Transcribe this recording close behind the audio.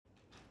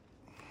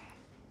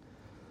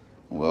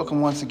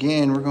Welcome once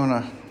again. We're going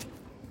to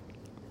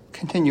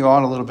continue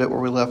on a little bit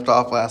where we left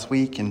off last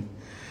week, and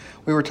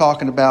we were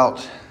talking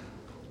about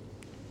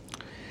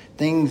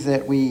things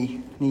that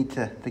we need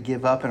to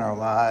give up in our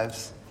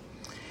lives,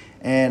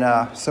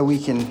 and so we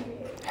can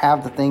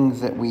have the things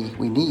that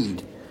we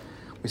need.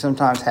 We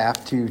sometimes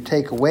have to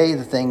take away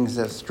the things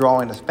that's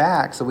drawing us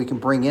back so we can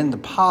bring in the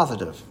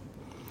positive.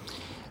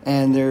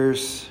 And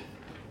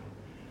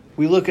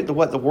we look at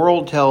what the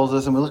world tells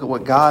us and we look at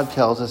what God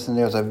tells us, and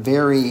there's a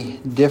very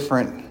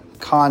different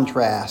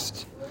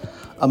contrast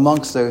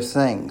amongst those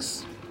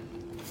things.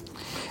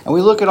 And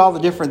we look at all the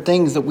different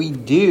things that we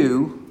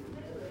do,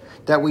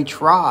 that we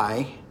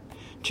try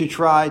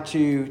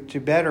to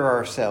better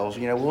ourselves.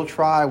 We'll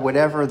try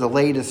whatever the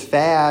latest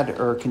fad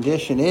or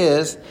condition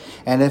is,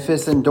 and if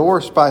it's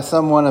endorsed by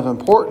someone of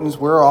importance,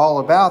 we're all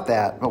about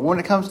that. But when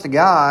it comes to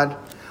God,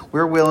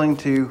 we're willing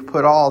to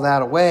put all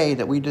that away,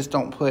 that we just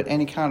don't put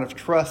any kind of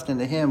trust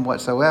into Him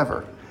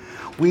whatsoever.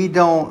 We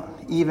don't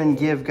even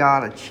give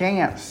God a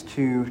chance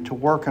to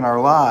work in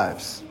our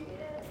lives.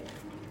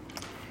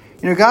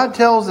 God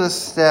tells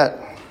us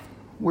that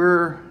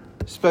we're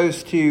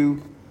supposed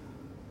to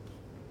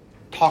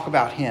talk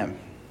about Him.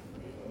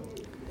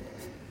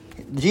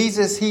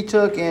 Jesus, He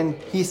took and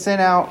He sent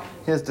out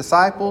His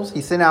disciples. He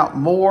sent out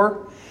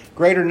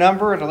greater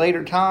number at a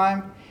later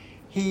time.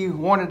 He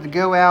wanted to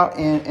go out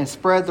and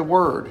spread the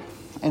word.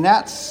 And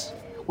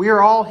we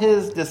are all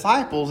His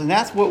disciples, and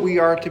that's what we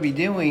are to be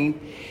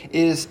doing,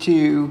 is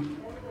to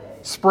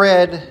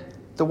spread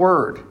the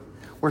word.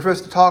 We're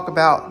supposed to talk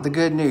about the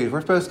good news.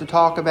 We're supposed to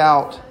talk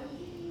about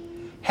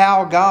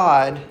how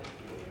God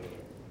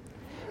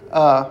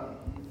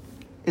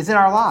is in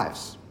our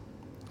lives.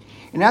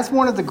 And that's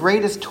one of the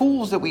greatest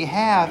tools that we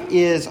have,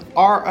 is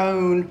our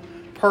own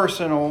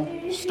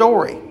personal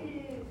story.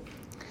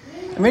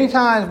 And many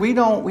times we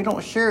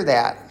don't share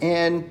that.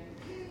 And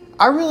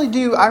I really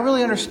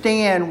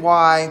understand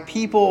why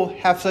people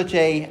have such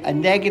a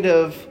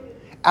negative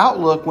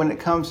outlook when it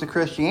comes to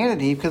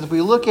Christianity, because if we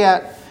look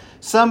at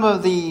some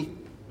of the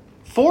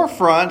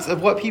forefronts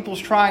of what people's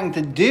trying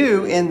to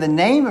do in the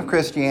name of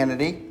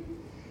Christianity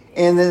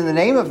and in the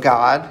name of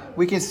God,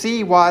 we can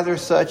see why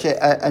there's such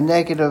a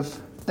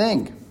negative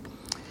thing.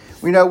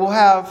 We'll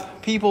have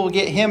people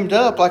get hemmed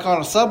up like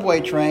on a subway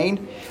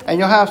train, and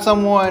you'll have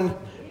someone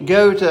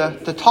go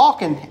to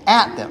talking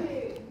at them.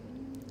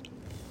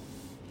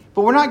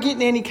 But we're not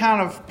getting any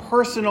kind of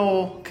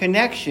personal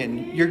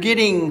connection. You're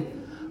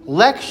getting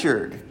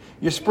lectured.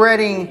 You're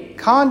spreading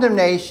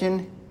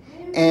condemnation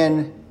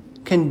and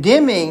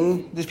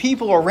condemning the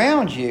people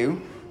around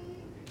you.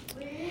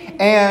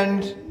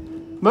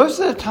 And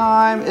most of the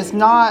time, it's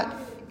not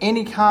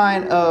any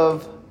kind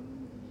of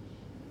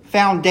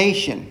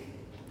foundation.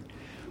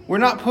 We're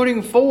not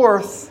putting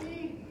forth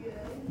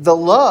the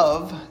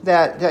love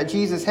that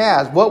Jesus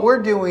has. What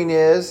we're doing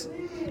is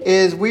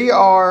we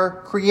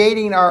are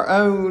creating our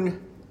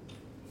own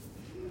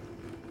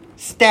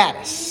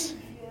status.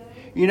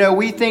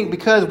 We think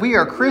because we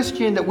are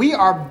Christian that we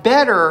are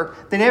better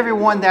than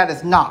everyone that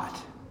is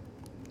not.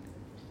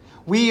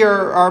 We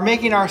are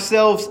making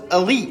ourselves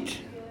elite.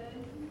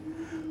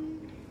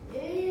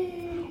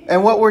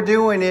 And what we're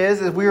doing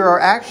is we are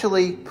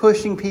actually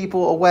pushing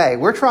people away.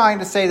 We're trying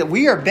to say that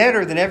we are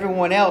better than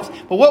everyone else.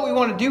 But what we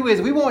want to do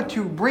is we want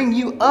to bring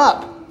you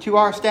up to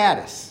our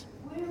status.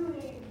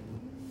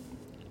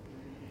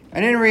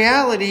 And in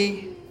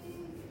reality,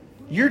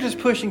 you're just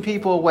pushing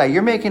people away.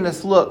 You're making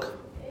us look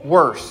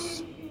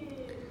worse.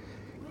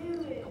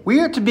 We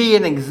are to be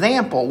an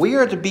example. We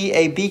are to be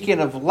a beacon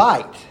of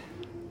light.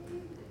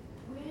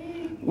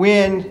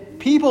 When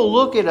people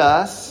look at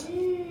us,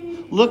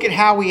 look at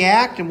how we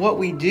act and what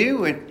we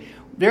do, and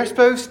they're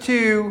supposed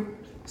to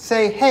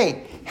say,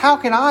 hey, how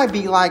can I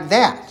be like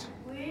that?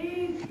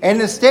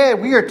 And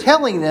instead, we are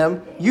telling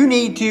them, you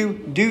need to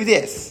do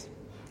this.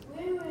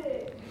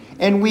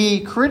 And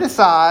we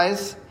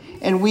criticize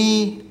and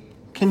we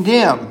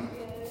condemn.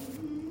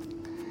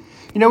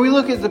 We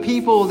look at the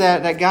people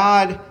that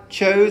God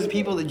chose, the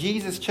people that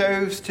Jesus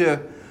chose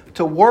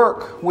to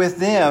work with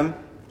them.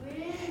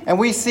 And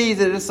we see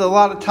that it's a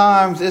lot of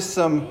times it's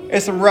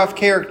some rough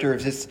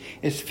characters.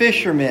 It's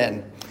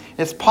fishermen.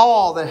 It's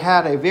Paul that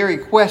had a very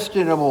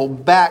questionable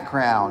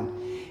background.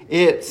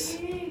 It's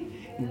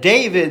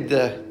David,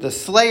 the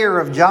slayer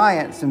of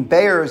giants and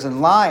bears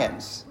and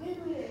lions.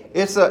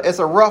 It's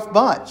a rough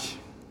bunch.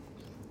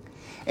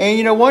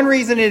 And one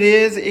reason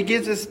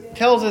it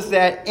tells us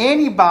that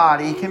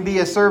anybody can be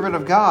a servant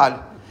of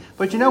God.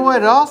 But you know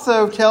what? It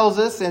also tells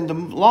us, and the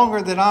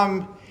longer that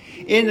I'm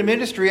in the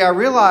ministry, I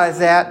realize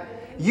that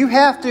you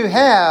have to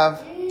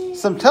have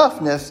some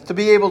toughness to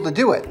be able to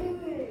do it.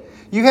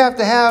 You have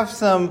to have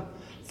some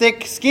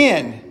thick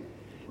skin,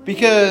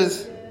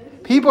 because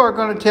people are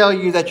going to tell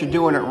you that you're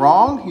doing it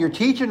wrong, you're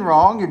teaching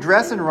wrong, you're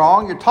dressing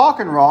wrong, you're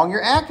talking wrong,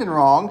 you're acting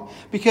wrong,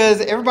 because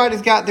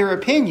everybody's got their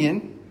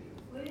opinion.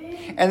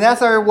 And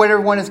that's what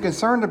everyone is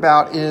concerned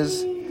about,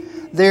 is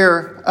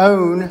their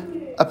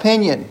own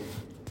opinion.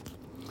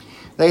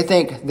 They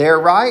think they're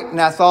right, and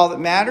that's all that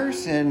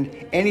matters,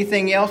 and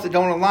anything else that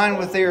don't align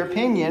with their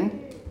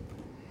opinion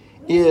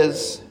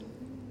is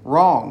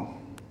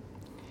wrong.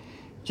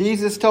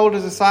 Jesus told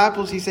his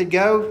disciples, he said,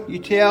 go, you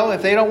tell.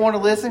 If they don't want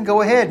to listen,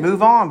 go ahead,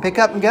 move on, pick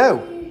up and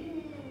go.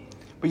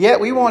 But yet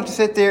we want to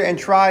sit there and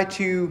try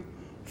to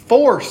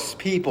force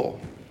people.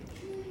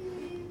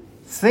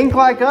 Think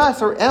like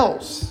us or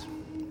else.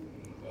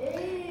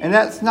 And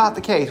that's not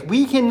the case.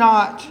 We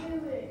cannot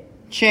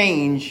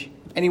change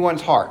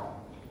anyone's heart.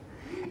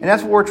 And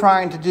that's what we're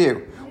trying to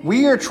do.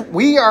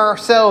 We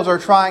ourselves are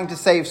trying to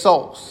save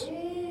souls.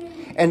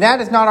 And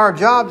that is not our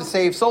job to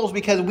save souls,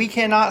 because we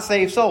cannot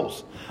save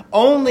souls.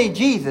 Only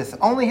Jesus,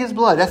 only his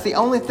blood. That's the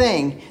only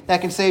thing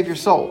that can save your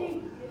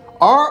soul.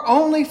 Our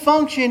only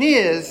function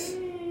is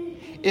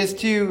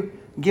to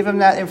give them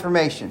that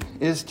information,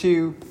 is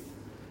to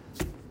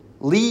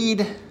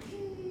lead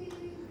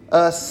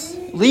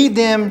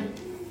them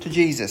to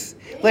Jesus.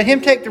 Let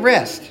him take the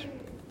rest.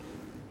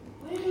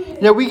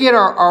 We get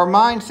our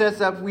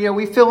mindsets up.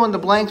 We fill in the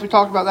blanks. We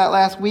talked about that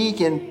last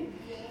week, and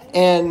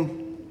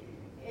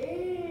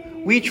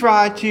we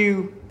try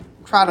to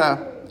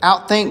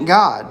outthink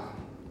God.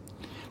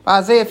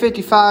 Isaiah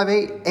 55,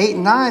 8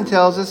 and 9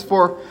 tells us,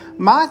 for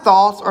my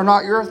thoughts are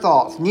not your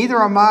thoughts, neither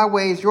are my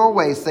ways your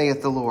ways,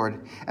 saith the Lord.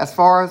 As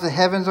far as the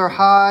heavens are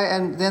high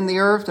than the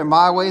earth, and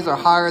my ways are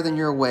higher than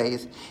your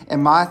ways,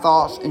 and my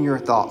thoughts and your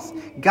thoughts.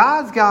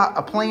 God's got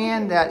a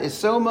plan that is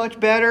so much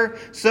better,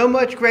 so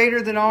much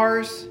greater than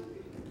ours.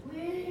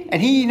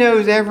 And he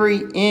knows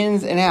every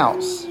ins and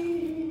outs.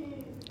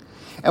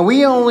 And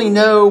we only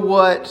know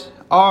what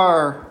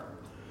our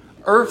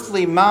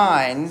earthly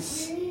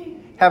minds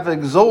have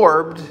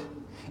absorbed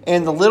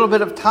in the little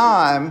bit of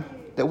time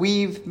that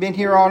we've been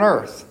here on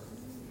earth.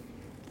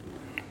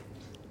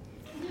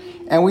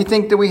 And we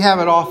think that we have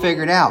it all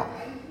figured out.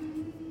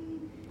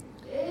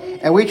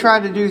 And we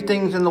try to do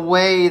things in the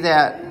way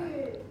that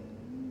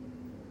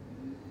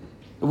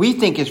we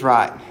think is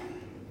right.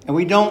 And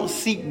we don't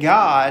seek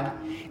God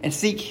and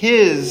seek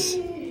his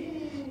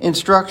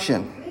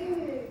instruction.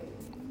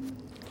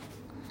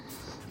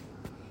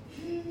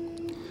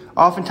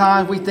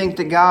 Oftentimes we think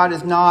that God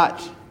is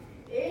not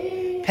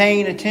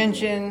paying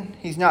attention.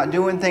 He's not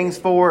doing things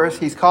for us.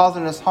 He's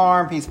causing us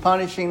harm. He's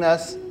punishing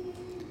us.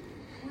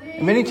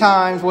 And many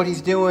times what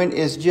he's doing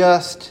is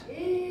just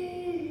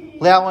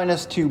allowing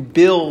us to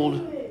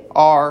build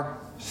our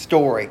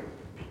story.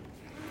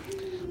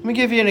 Let me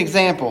give you an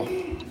example.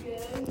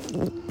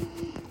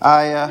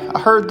 I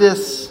heard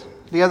this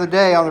the other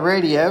day on the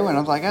radio, and I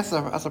was like, that's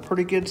a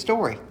pretty good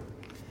story.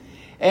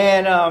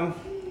 And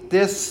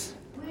this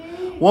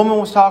woman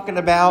was talking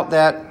about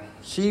that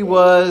she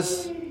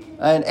was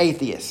an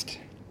atheist.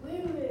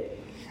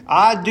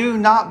 I do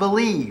not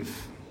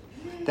believe.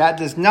 That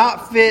does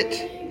not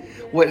fit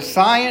what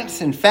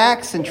science and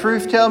facts and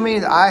truth tell me.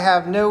 I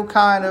have no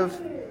kind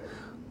of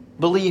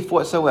belief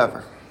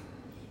whatsoever.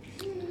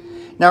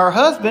 Now her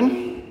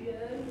husband,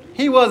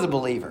 he was a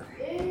believer.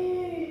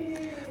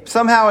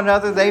 Somehow or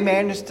another they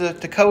managed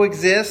to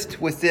coexist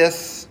with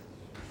this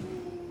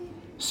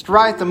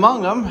strife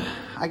among them.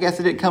 I guess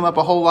it didn't come up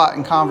a whole lot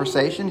in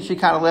conversation. She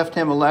kind of left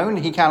him alone,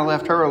 and he kind of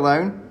left her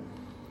alone.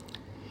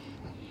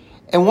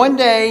 And one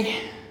day,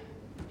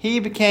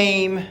 he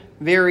became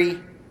very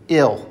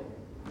ill.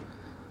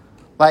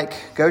 Like,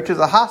 go to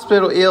the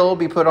hospital ill,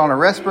 be put on a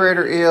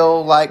respirator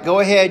ill. Like, go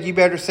ahead, you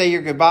better say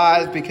your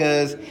goodbyes,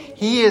 because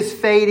he is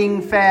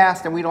fading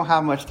fast and we don't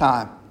have much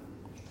time.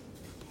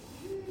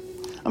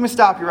 Let me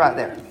stop you right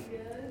there.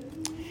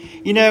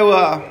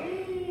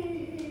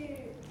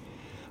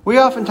 We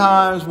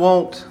oftentimes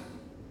won't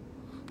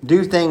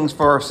do things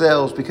for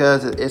ourselves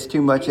because it's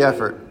too much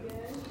effort.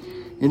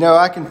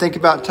 I can think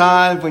about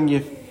times when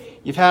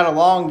you've had a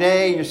long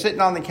day, you're sitting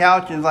on the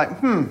couch and it's like,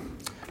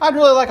 I'd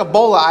really like a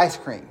bowl of ice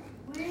cream.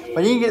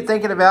 But you get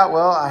thinking about,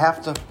 well, I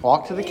have to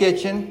walk to the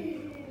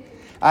kitchen.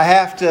 I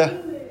have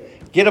to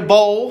get a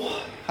bowl.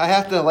 I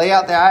have to lay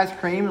out the ice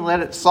cream and let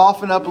it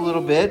soften up a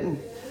little bit and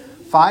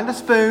find a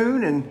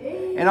spoon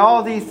and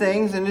all these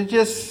things. And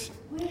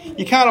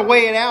you kind of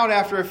weigh it out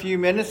after a few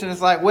minutes and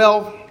it's like,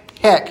 well,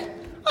 heck,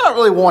 I don't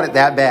really want it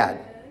that bad.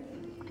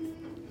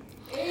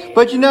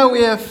 But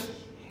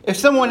if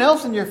someone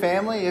else in your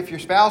family, if your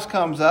spouse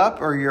comes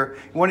up or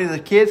one of the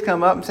kids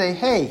come up and say,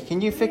 hey,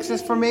 can you fix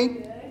this for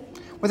me?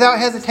 Without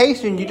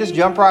hesitation, you just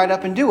jump right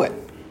up and do it.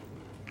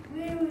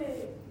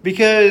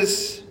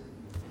 Because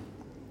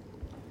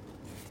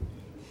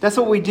that's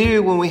what we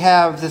do when we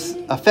have this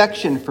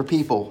affection for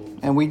people.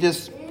 And we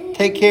just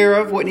take care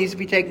of what needs to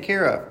be taken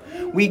care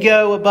of. We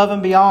go above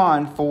and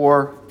beyond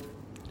for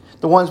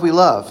the ones we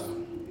love.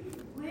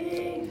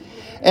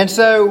 And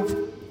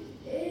so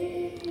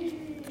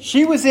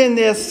she was in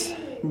this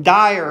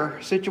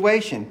dire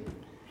situation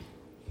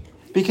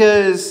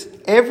because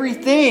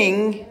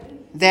everything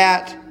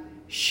that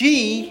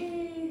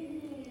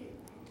she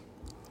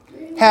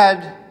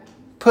had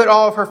put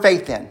all of her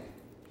faith in,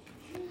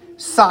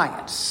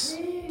 science,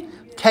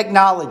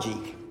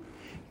 technology,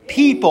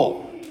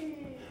 people,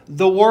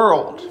 the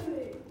world,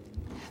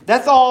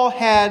 that's all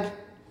had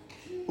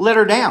let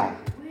her down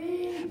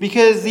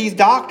because these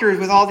doctors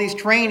with all these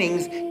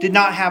trainings did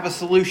not have a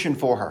solution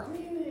for her.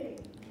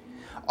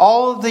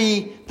 all of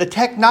the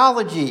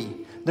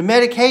technology, the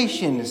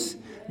medications,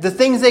 the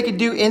things they could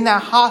do in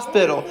that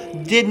hospital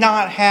did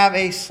not have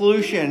a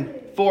solution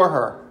for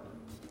her.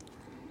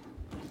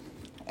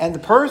 And the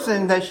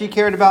person that she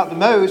cared about the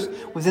most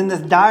was in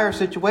this dire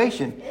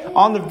situation,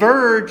 on the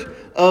verge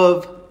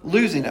of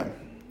losing him.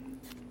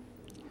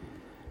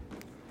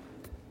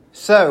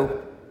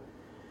 So,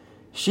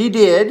 she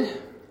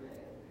did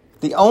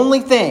the only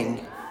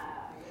thing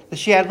that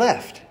she had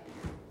left.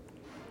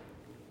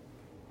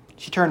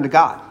 She turned to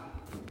God.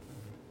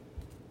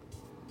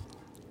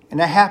 And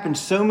that happens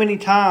so many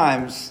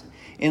times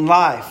in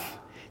life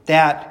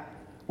that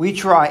we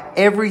try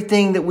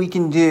everything that we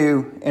can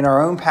do in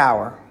our own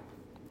power.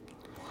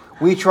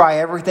 We try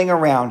everything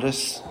around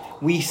us.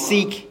 We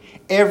seek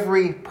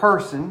every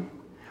person.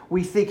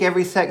 We seek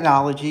every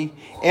technology,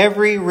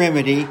 every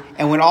remedy.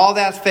 And when all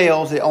that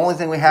fails, the only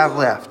thing we have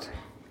left.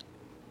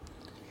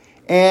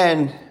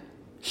 And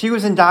she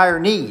was in dire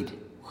need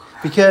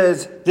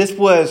because this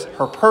was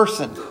her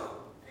person,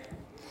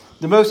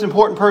 the most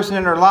important person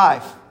in her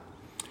life.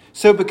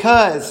 So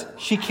because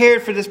she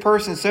cared for this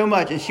person so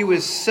much and she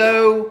was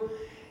so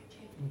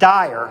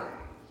dire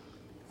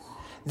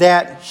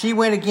that she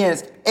went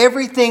against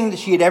everything that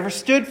she had ever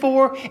stood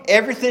for,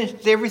 everything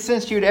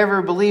she had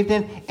ever believed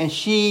in, and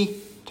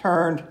she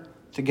turned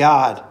to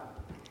God.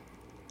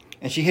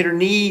 And she hit her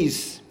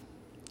knees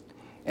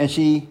and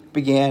she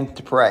began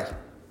to pray.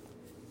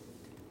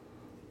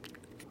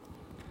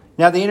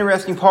 Now the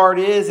interesting part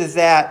is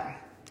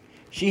that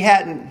she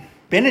hadn't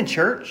been in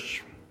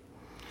church.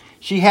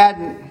 She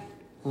hadn't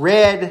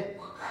read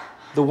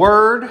the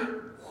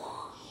Word.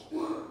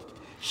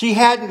 She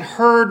hadn't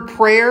heard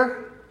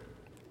prayer.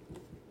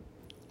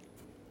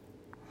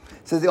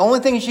 So the only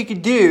thing she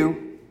could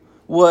do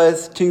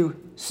was to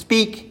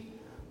speak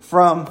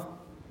from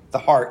the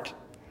heart.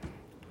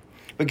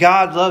 But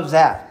God loves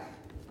that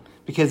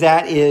because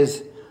that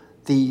is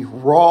the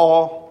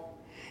raw,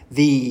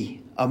 the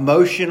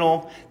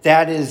emotional,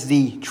 that is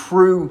the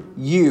true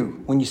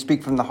you when you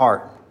speak from the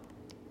heart.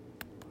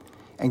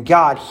 And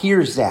God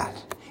hears that.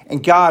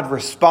 And God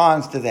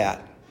responds to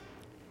that.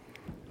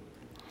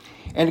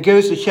 And it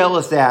goes to tell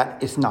us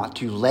that it's not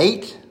too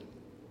late.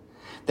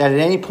 That at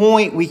any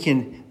point we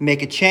can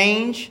make a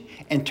change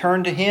and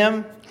turn to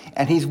Him.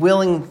 And He's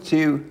willing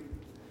to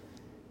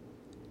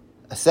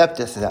accept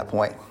us at that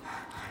point.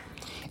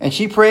 And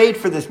she prayed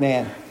for this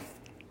man.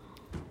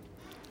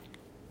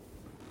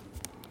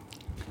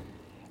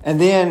 And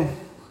then,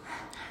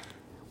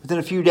 within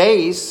a few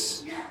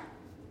days,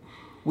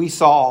 we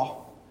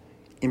saw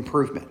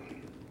improvement.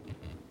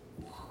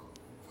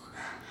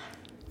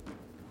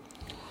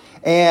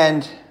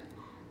 And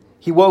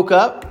he woke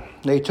up.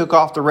 They took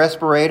off the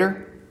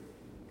respirator.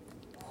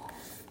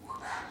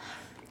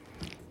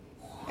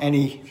 And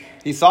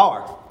he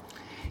saw her.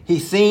 He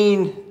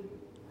seen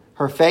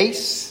her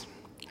face.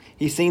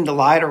 He seen the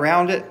light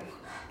around it.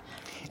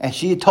 And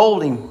she had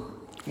told him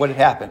what had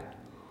happened.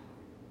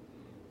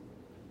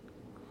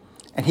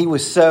 And he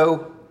was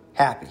so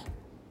happy.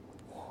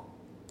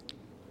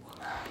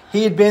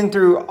 He had been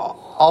through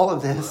all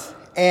of this.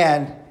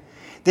 And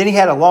then he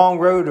had a long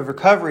road of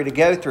recovery to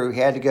go through.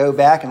 He had to go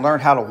back and learn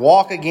how to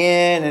walk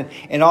again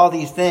and all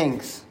these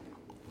things.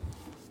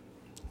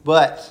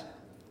 But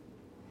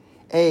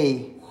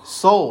a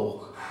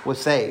soul was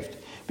saved.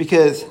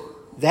 Because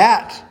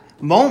that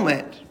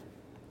moment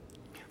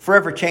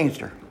forever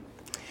changed her.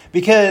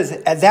 Because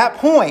at that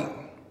point,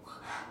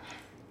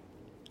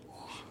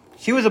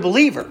 she was a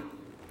believer.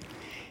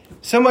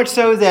 So much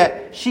so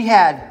that she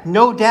had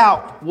no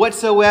doubt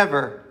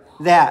whatsoever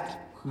that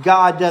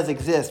God does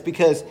exist.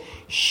 Because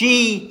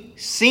she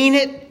seen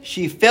it,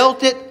 she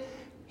felt it,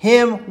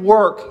 Him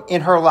work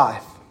in her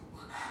life.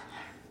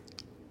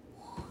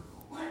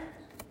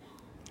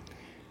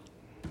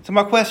 So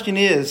my question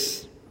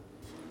is,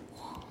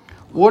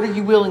 what are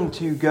you willing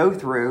to go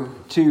through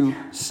to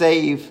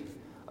save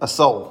a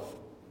soul?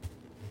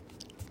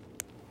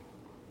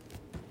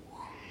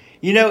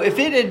 You know, if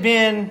it had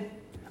been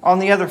on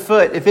the other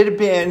foot, if it had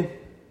been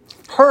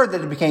her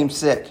that became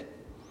sick,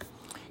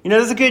 you know,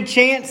 there's a good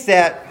chance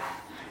that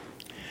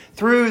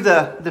through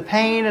the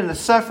pain and the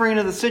suffering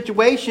of the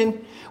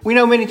situation, we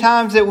know many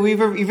times that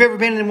you've ever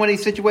been in one of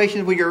these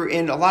situations where you're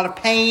in a lot of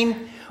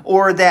pain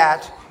or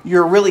that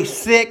you're really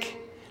sick,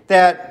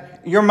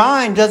 that your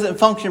mind doesn't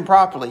function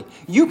properly.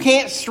 You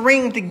can't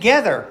string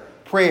together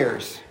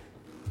prayers.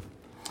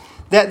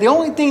 That the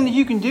only thing that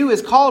you can do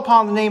is call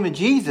upon the name of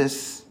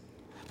Jesus,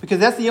 because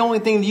that's the only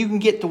thing that you can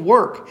get to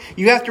work.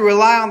 You have to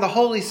rely on the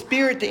Holy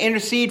Spirit to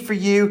intercede for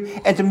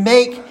you and to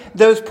make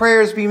those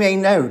prayers be made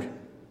known.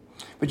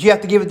 But you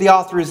have to give it the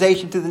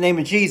authorization through the name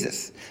of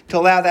Jesus to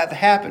allow that to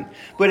happen.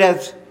 But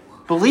as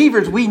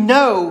believers, we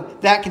know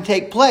that can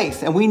take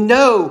place. And we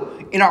know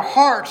in our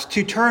hearts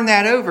to turn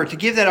that over, to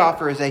give that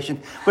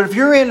authorization. But if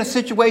you're in a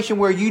situation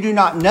where you do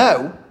not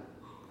know,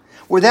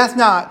 where that's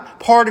not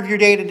part of your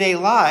day-to-day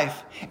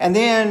life, and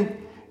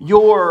then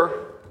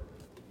you're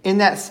in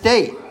that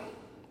state.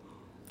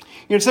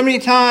 You know, so many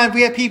times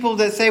we have people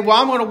that say, well,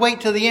 I'm going to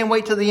wait till the end,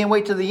 wait till the end,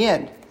 wait till the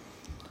end.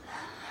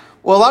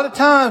 Well, a lot of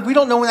times we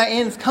don't know when that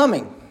end's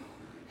coming.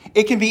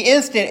 It can be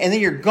instant and then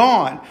you're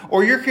gone.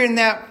 Or you're in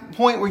that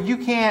point where you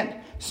can't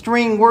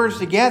string words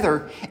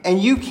together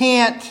and you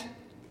can't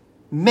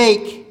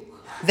make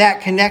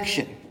that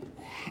connection.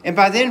 And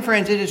by then,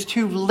 friends, it is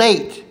too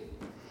late.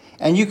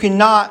 And you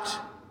cannot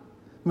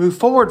move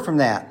forward from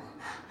that.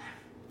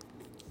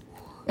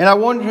 And I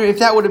wonder if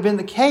that would have been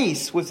the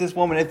case with this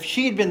woman, if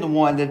she had been the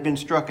one that had been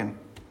stricken.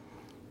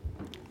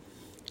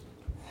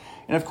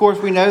 And of course,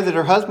 we know that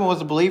her husband was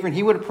a believer and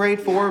he would have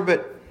prayed for her,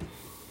 but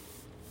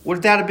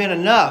would that have been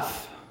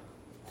enough?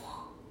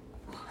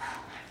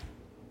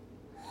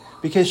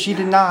 Because she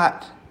did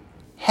not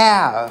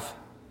have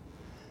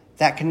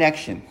that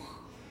connection.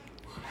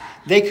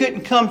 They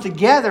couldn't come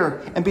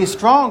together and be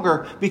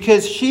stronger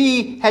because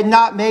she had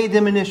not made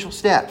them initial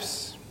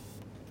steps.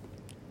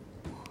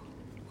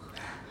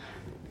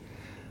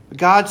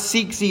 God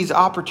seeks these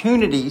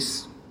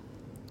opportunities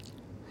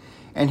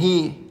and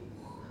He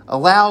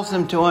allows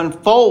them to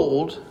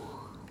unfold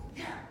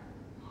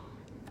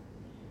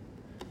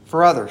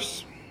for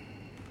others.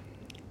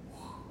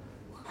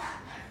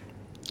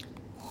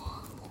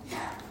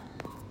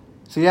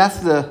 See, that's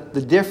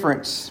the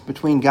difference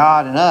between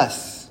God and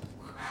us,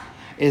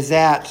 is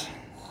that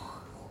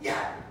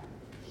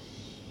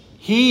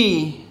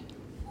He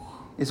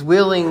is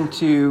willing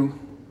to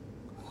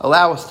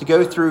allow us to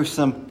go through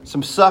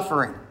some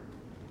suffering.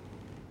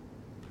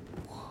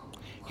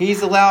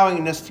 He's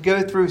allowing us to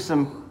go through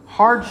some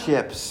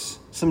hardships,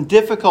 some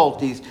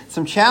difficulties,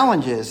 some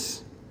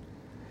challenges,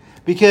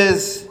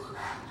 because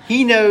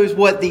He knows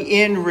what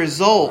the end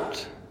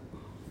result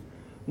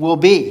will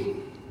be.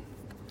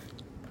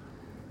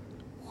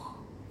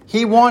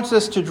 He wants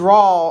us to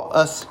draw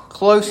us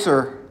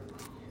closer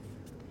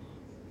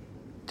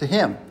to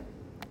Him.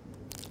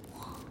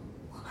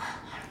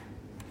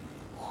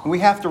 We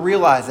have to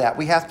realize that.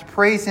 We have to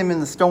praise Him in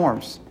the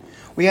storms.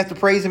 We have to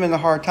praise Him in the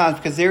hard times,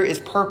 because there is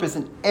purpose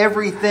in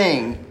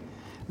everything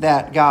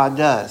that God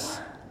does.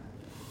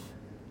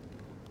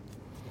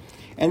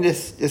 And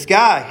this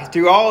guy,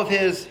 through all of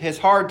his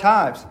hard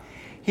times,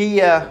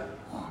 he, like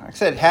I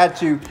said, had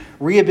to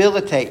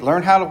rehabilitate,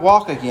 learn how to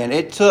walk again.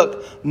 It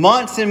took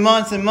months and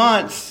months and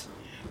months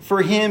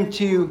for him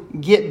to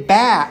get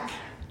back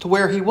to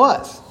where he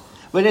was.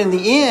 But in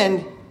the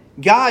end,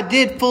 God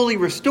did fully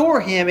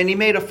restore him and he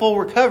made a full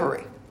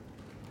recovery.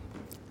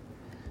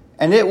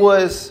 And it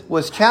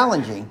was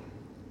challenging.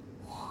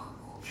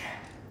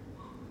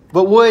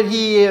 But would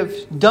he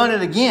have done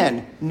it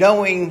again,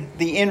 knowing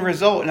the end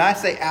result? And I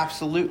say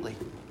absolutely.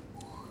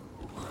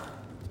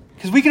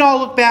 Because we can all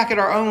look back at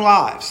our own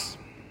lives.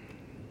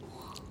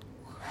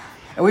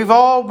 And we've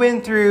all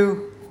been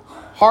through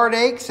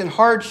heartaches and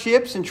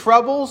hardships and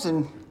troubles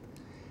and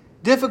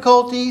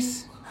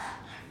difficulties.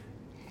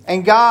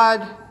 And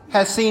God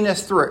has seen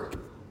us through.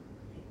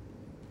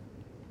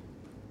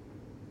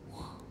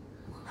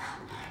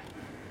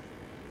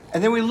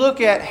 And then we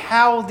look at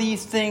how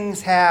these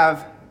things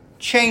have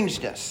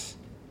changed us.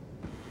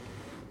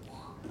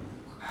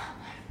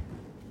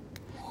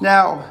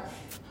 Now,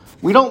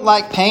 we don't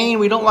like pain,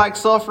 we don't like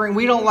suffering,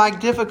 we don't like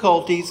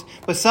difficulties,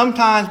 but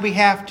sometimes we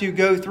have to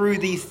go through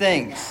these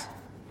things.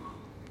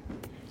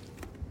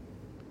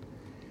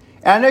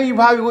 And I know you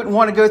probably wouldn't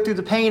want to go through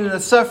the pain and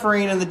the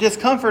suffering and the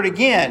discomfort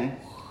again,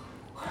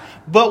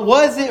 but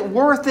was it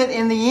worth it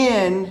in the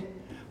end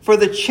for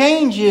the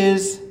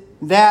changes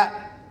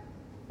that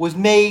was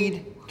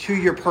made to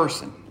your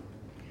person?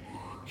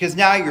 Because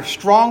now you're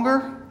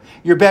stronger,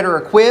 you're better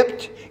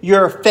equipped,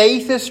 your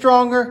faith is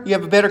stronger, you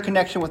have a better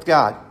connection with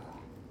God.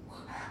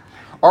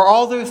 Are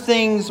all those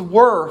things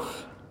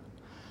worth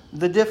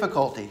the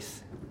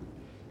difficulties?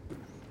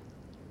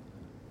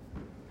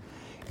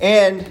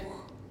 And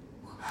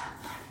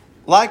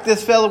like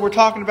this fellow we're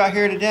talking about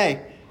here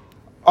today,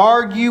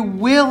 are you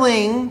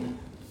willing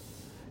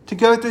to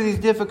go through these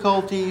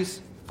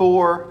difficulties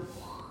for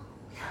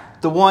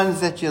the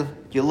ones that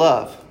you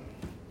love?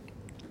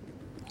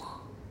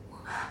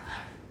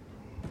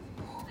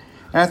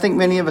 And I think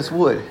many of us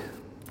would.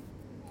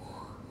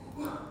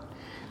 And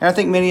I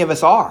think many of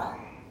us are.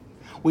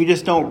 We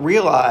just don't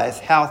realize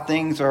how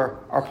things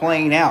are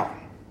playing out.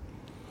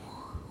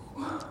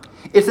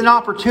 It's an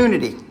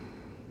opportunity.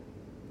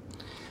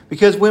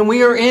 Because when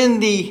we are in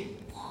the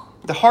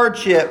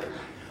hardship,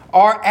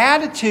 our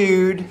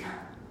attitude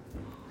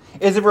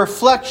is a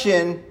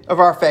reflection of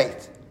our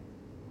faith.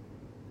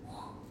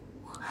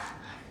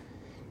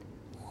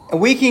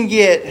 And we can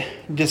get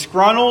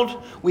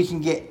disgruntled, we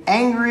can get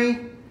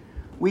angry,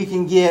 we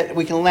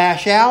can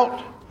lash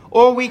out,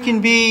 or we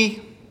can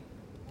be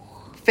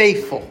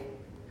faithful.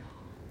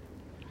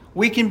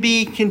 We can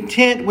be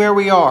content where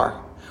we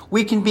are.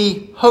 We can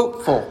be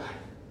hopeful.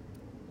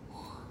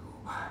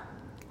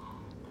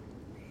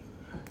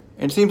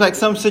 And it seems like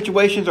some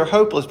situations are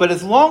hopeless, but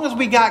as long as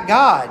we got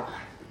God,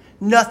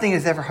 nothing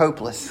is ever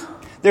hopeless.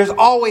 There's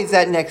always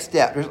that next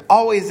step. There's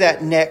always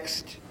that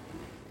next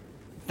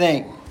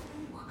thing.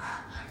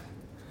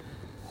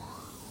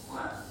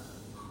 I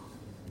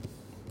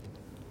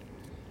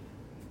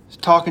was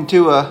talking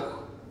to a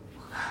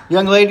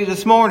young lady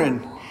this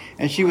morning,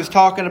 And she was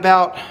talking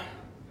about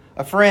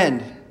a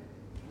friend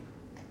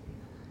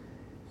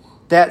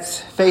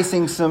that's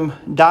facing some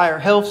dire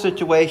health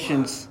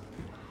situations.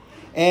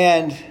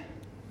 And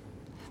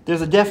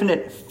there's a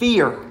definite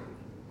fear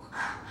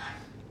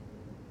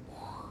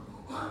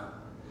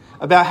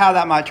about how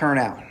that might turn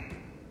out.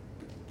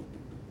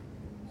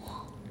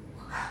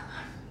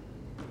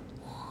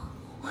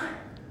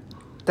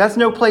 That's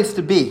no place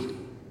to be.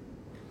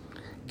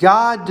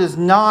 God does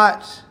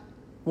not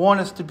want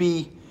us to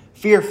be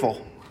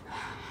fearful.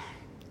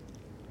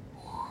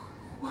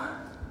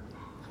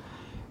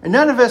 And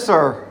none of us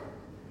are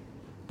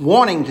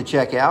wanting to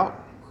check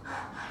out.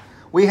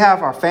 We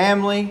have our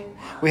family.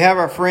 We have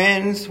our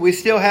friends. We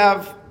still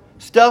have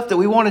stuff that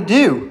we want to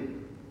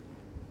do.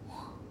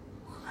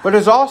 But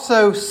there's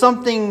also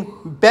something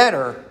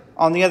better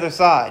on the other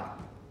side.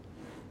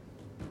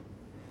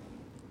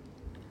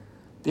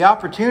 The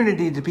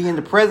opportunity to be in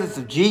the presence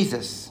of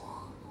Jesus.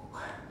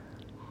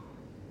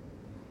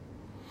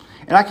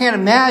 And I can't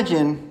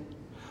imagine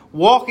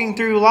walking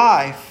through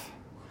life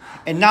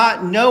and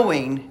not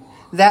knowing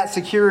that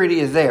security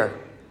is there.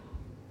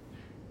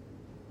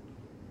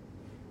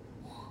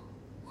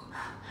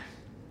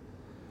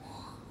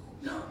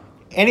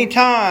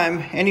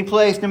 Anytime, any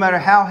place, no matter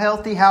how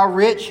healthy, how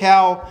rich,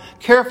 how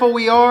careful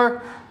we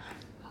are,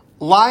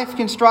 life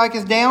can strike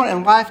us down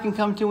and life can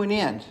come to an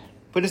end.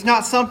 But it's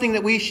not something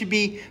that we should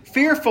be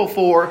fearful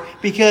for,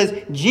 because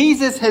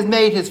Jesus has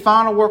made his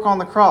final work on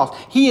the cross.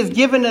 He has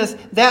given us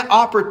that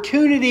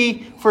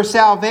opportunity for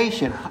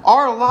salvation.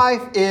 Our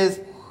life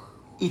is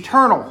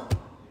eternal.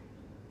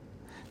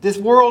 This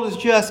world is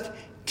just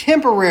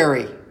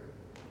temporary.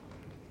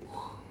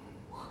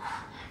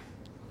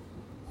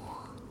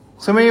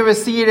 So many of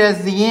us see it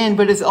as the end,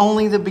 but it's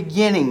only the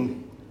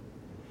beginning.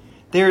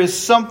 There is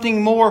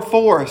something more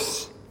for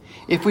us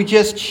if we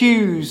just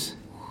choose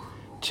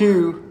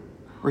to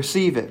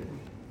receive it.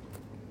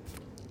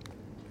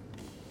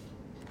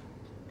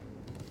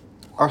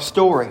 Our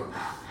story.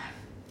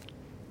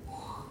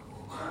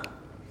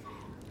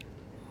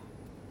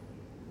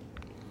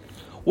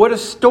 What a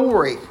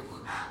story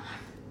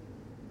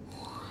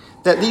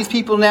that these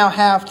people now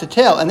have to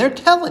tell. And they're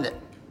telling it,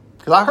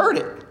 because I heard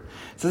it.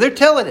 So they're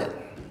telling it.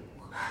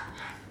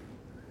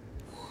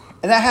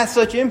 And that has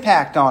such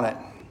impact on it.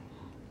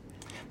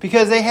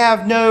 Because they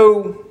have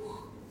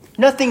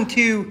nothing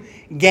to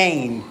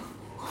gain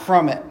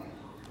from it.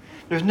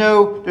 There's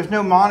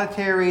no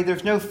monetary,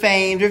 there's no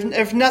fame,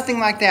 there's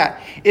nothing like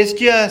that. It's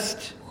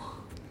just,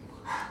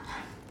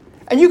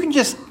 and you can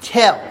just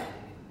tell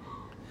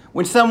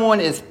when someone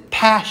is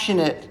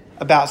passionate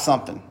about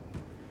something.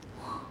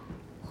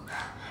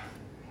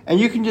 And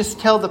you can just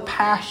tell the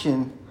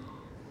passion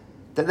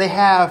that they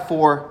have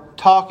for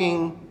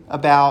talking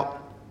about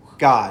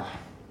God.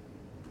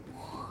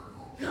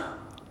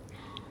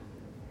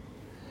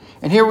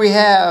 And here we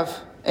have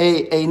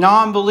a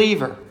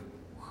non-believer.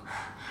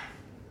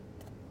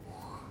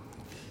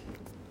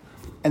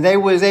 And they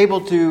was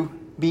able to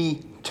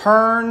be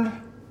turned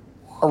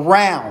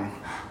around.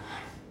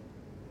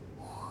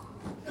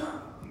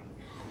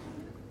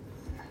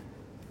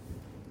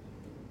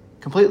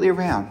 Completely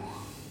around.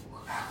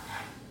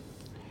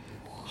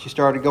 She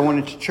started going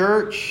into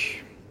church,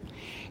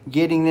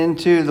 getting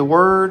into the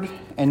Word,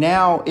 and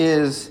now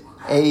is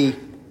a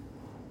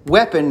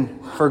weapon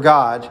for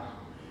God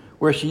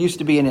where she used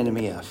to be an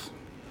enemy of.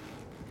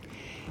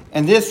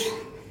 And this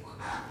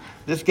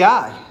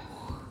guy,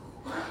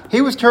 he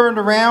was turned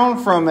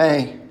around from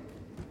a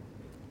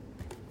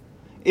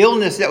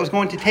illness that was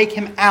going to take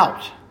him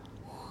out.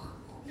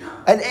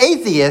 An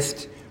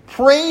atheist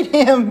prayed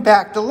him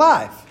back to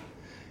life.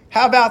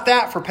 How about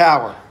that for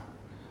power?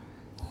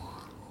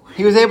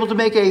 He was able to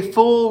make a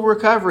full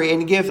recovery,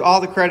 and he gives all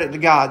the credit to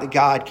God, that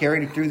God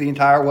carried him through the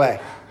entire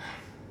way.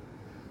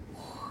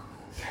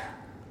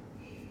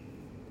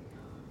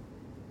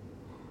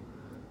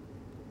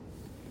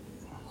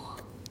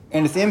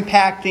 And it's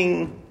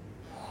impacting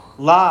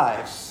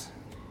lives.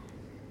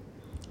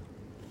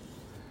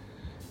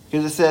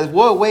 Because it says,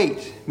 whoa,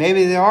 wait,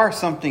 maybe there are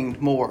something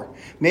more.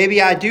 Maybe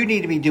I do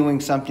need to be doing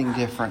something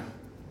different.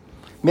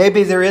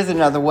 Maybe there is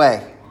another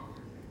way.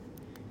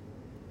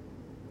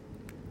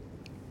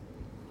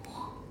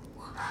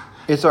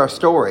 It's our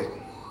story.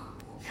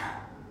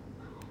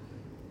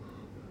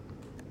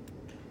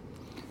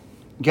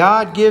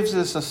 God gives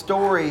us a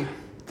story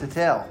to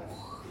tell.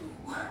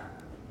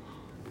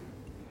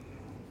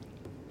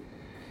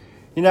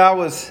 You know, I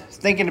was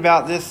thinking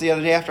about this the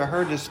other day after I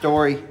heard this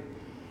story,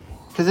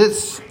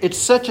 because it's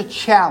such a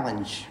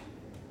challenge.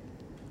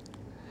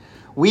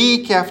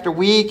 Week after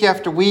week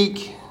after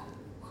week,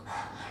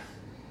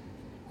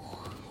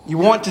 you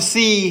want to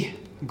see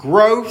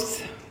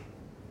growth.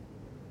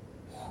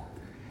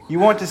 You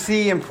want to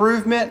see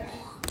improvement.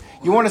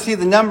 You want to see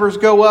the numbers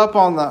go up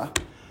on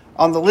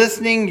the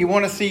listening. You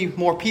want to see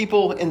more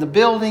people in the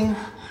building.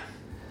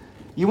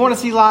 You want to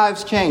see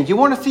lives change. You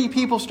want to see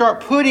people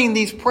start putting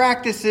these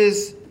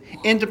practices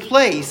into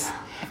place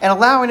and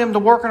allowing them to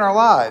work in our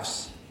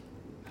lives.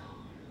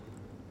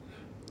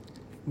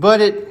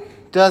 But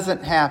it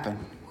doesn't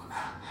happen.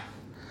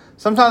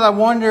 Sometimes I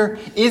wonder,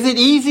 is it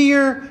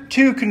easier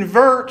to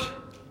convert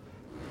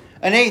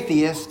an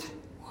atheist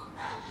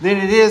than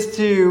it is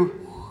to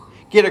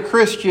get a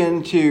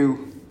Christian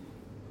to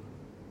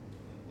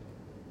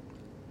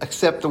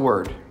accept the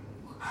word?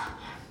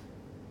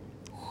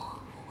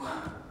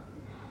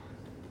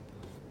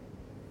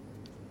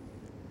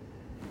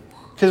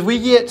 Because we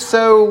get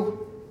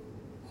so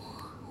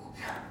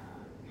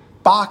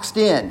boxed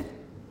in.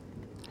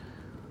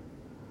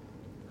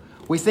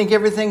 We think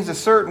everything's a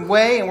certain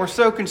way, and we're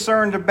so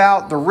concerned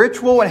about the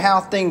ritual and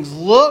how things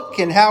look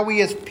and how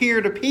we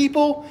appear to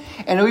people.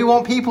 And we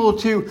want people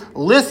to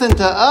listen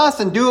to us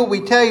and do what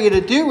we tell you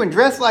to do and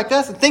dress like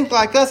us and think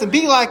like us and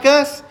be like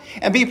us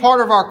and be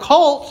part of our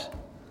cult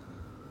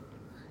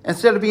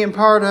instead of being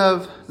part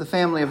of the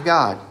family of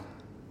God.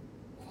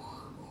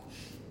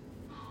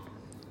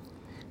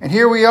 And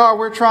here we are,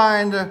 we're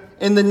trying to,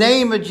 in the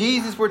name of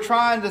Jesus, we're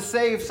trying to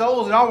save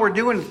souls, and all we're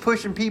doing is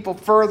pushing people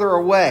further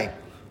away.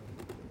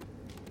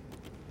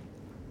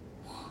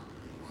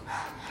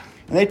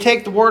 And they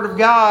take the Word of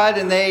God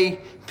and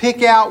they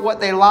pick out what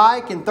they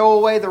like and throw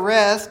away the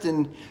rest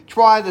and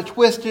try to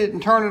twist it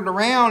and turn it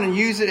around and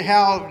use it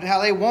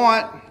how they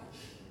want.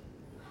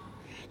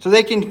 So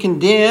they can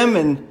condemn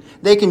and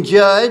they can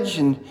judge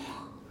and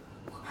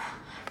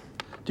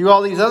do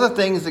all these other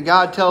things that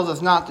God tells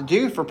us not to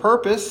do for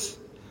purpose.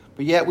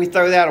 But yet we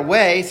throw that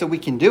away so we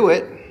can do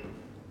it.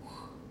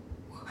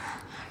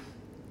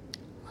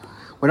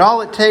 When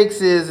all it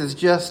takes is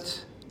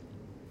just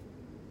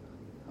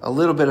a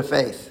little bit of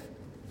faith.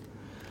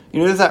 You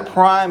know, there's that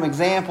prime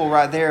example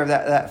right there of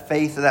that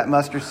faith of that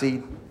mustard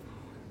seed.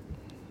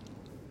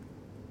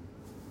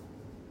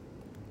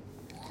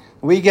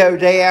 We go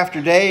day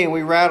after day and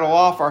we rattle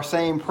off our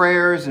same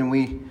prayers and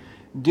we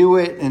do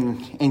it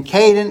in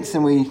cadence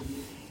and we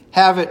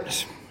have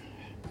it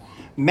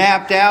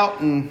mapped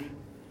out and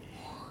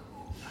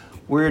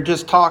we're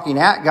just talking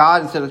at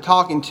God instead of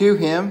talking to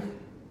Him.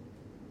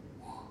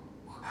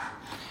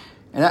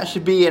 And that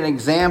should be an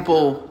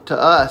example to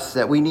us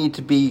that we need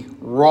to be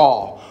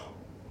raw.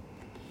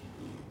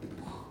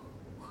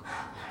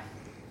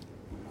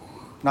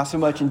 Not so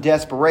much in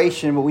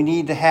desperation, but we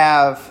need to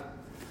have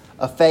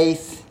a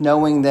faith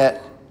knowing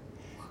that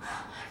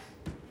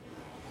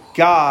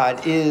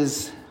God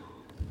is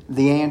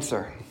the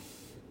answer.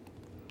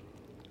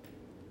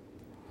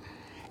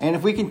 And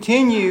if we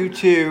continue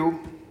to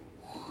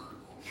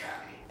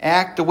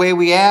act the way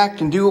we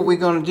act and do what we're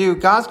going to do,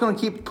 God's going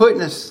to keep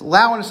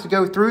allowing us to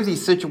go through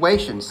these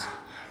situations.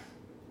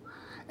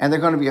 And they're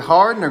going to be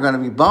hard and they're going to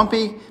be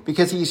bumpy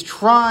because He's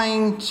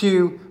trying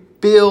to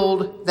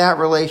build that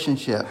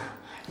relationship.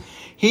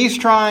 He's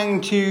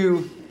trying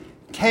to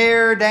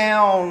tear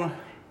down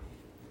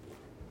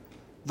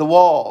the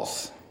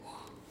walls.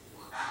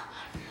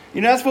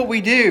 You know, that's what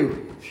we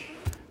do.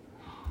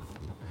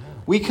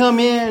 We come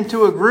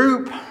into a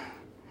group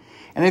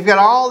and they've got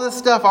all this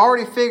stuff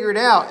already figured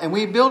out. And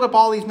we build up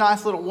all these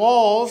nice little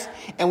walls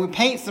and we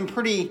paint some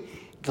pretty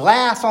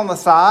glass on the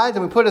sides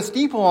and we put a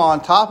steeple on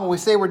top and we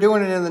say we're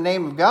doing it in the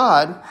name of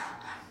God.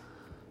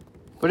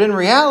 But in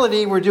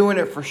reality, we're doing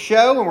it for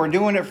show and we're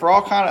doing it for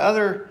all kind of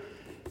other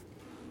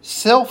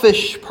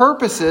selfish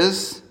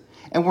purposes,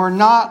 and we're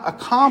not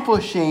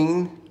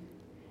accomplishing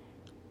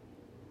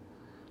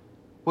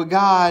what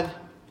God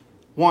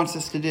wants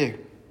us to do.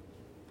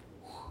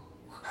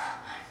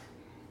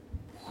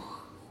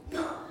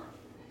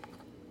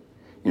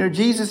 You know,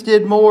 Jesus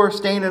did more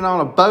standing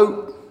on a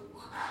boat,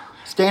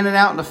 standing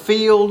out in the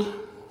field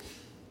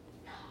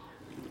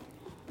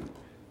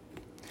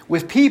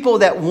with people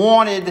that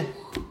wanted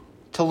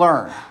to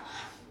learn.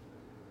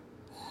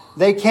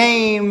 They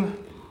came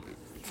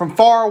from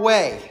far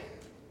away,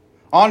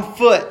 on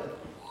foot,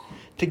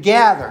 to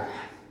gather.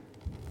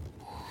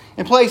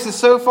 In places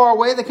so far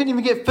away they couldn't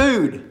even get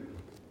food.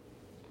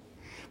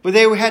 But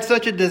they had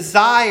such a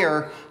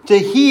desire to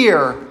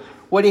hear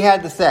what He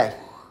had to say.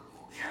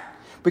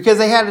 Because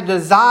they had a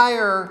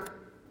desire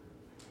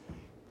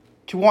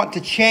to want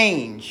to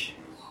change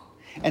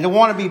and to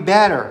want to be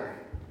better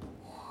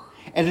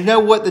and to know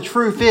what the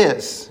truth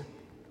is.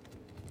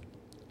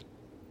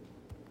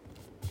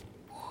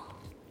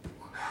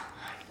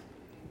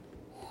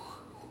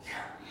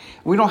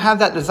 We don't have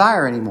that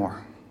desire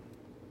anymore.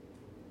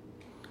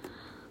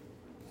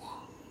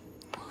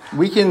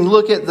 We can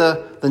look at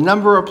the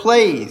number of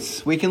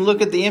plays. We can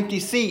look at the empty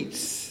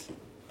seats.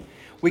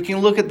 We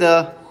can look at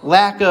the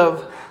lack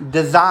of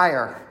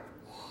desire.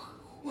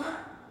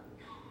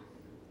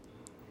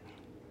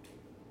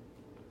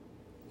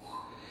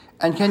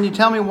 And can you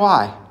tell me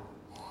why?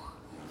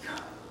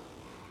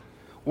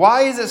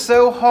 Why is it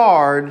so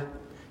hard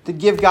to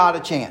give God a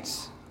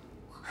chance?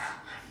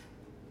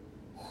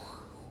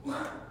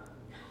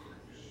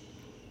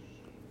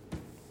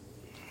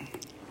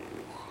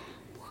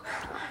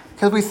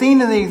 Because we've seen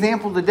in the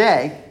example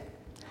today,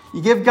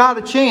 you give God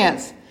a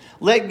chance,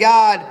 let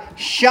God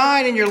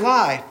shine in your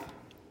life.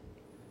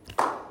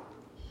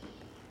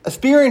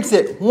 Experience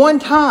it one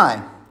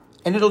time,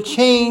 and it'll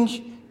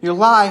change your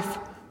life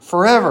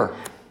forever.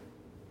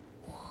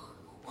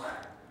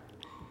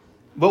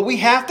 But we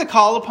have to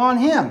call upon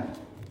Him.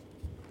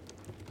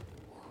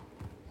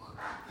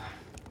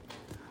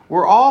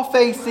 We're all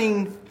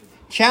facing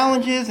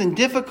challenges and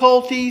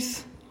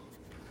difficulties.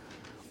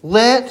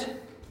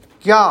 Let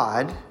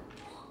God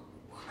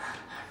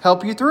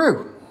help you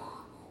through.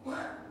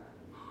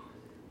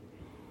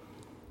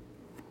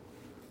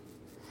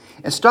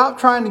 And stop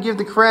trying to give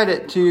the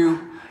credit to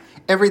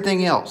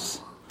everything else.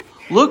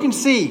 Look and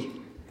see,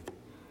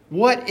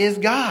 what is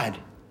God?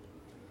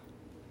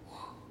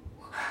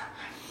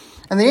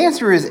 And the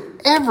answer is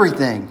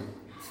everything.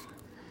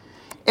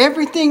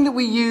 Everything that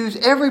we use,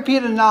 every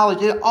bit of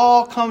knowledge, it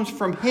all comes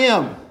from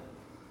Him.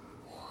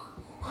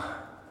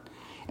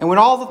 And when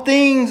all the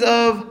things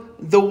of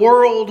the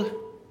world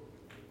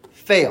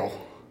fail,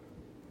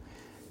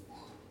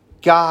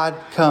 God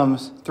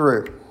comes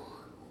through.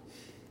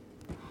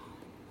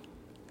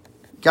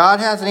 God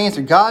has an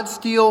answer. God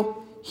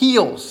still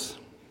heals.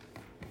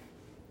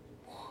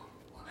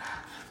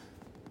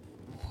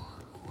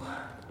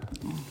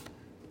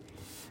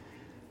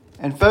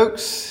 And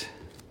folks,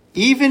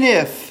 even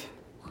if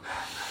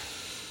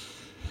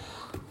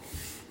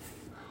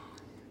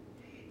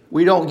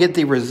we don't get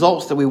the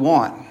results that we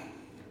want,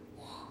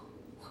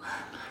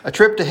 a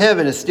trip to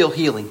heaven is still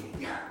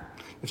healing.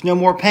 There's no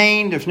more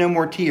pain. There's no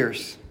more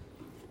tears.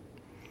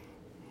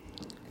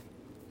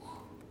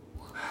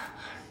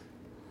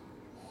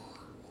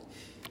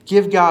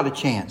 Give God a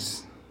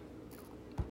chance.